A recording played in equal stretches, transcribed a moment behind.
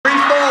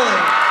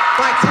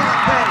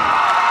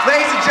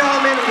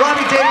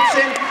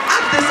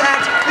this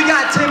act, we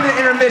got 10-minute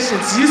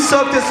intermission, so you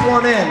soak this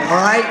one in, all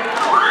right?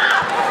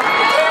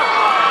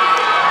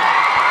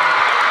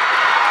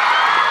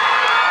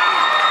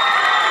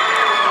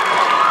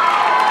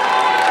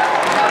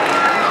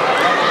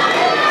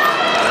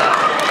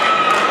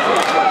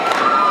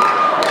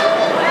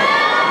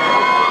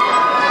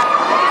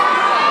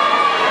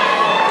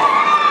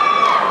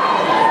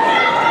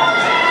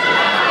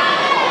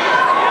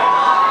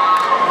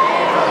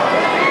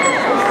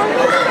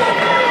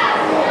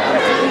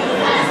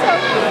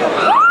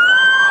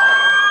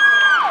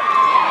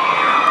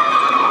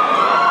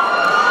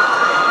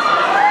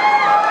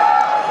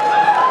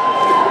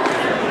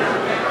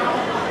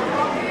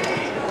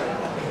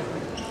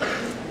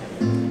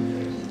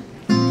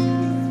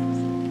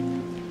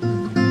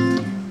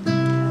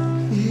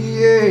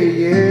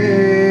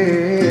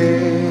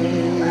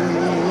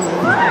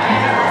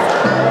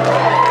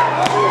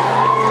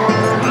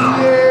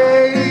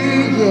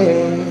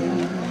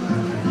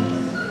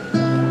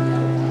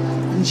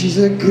 She's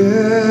a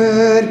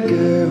good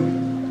girl,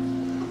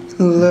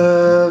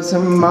 loves her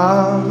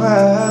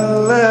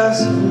mama,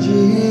 loves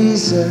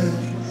Jesus,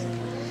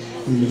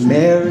 and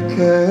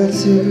America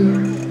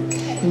too.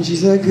 And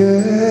she's a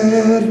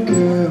good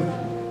girl,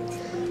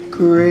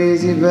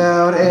 crazy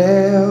about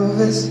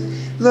Elvis,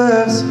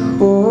 loves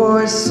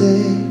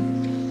horses,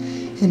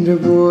 and her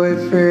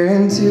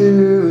boyfriend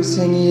too,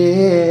 sing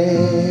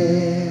yeah.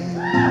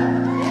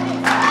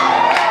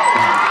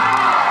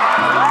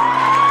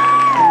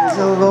 It's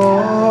a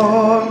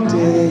long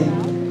day,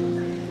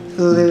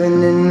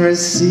 living in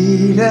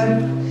Reseda.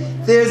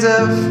 There's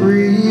a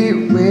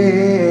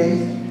freeway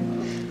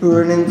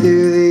running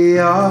through the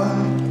yard,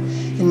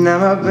 and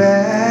I'm a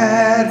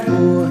bad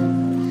boy,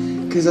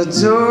 'cause I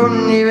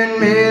don't even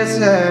miss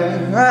her.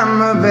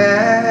 I'm a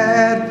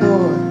bad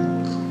boy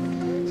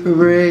for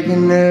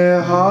breaking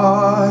her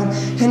heart,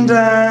 and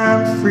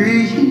I'm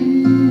free,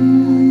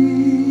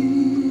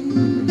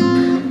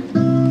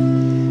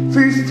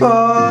 free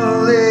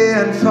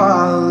falling,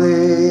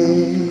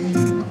 falling,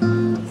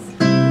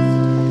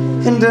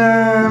 and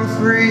I'm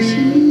free,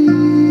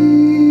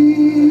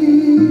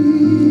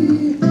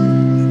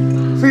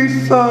 free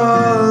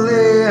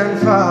falling,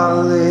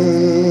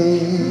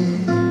 falling.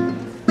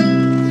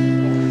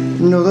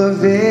 Know the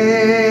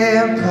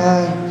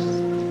vampires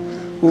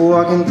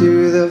walking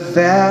through the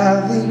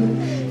valley,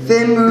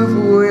 they move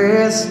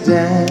west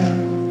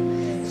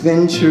down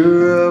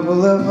Ventura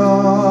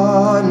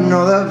Boulevard. And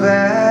all the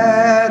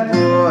bad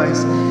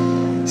boys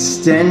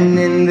stand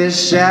in the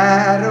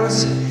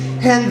shadows,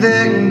 and the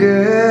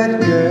good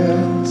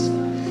girls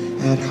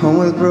at home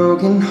with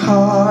broken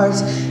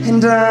hearts,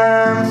 and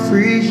I'm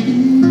free,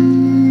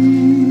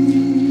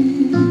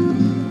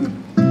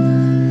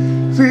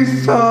 free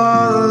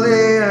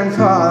falling,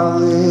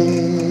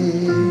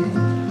 falling,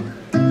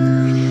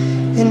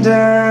 and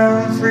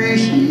I'm free,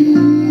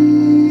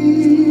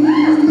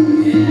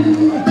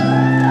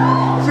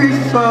 free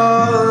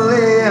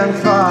falling,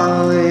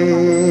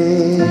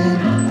 falling,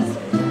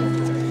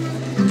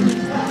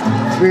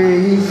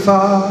 free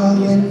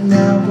falling.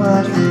 Now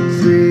I'm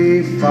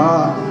free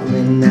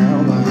falling. Now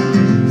I'm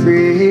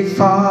free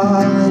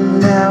falling.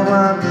 Now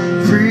I'm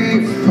free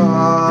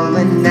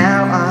falling.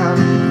 Now I'm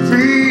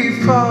free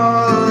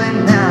falling.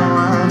 Now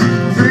I'm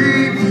free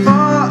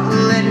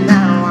falling.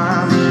 Now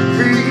I'm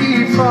free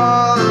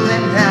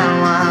falling. Now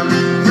I'm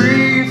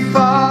free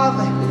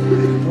falling.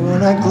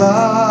 When I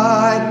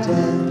glide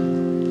down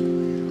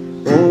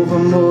over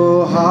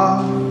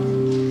Mohawk,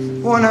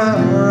 wanna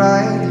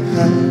ride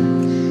her,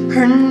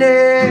 her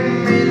name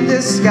in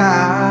the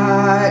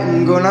sky, and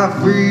gonna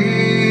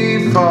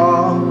free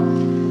fall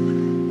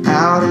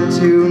out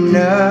into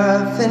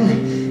nothing,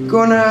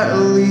 gonna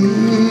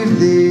leave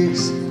this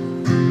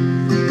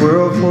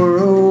world for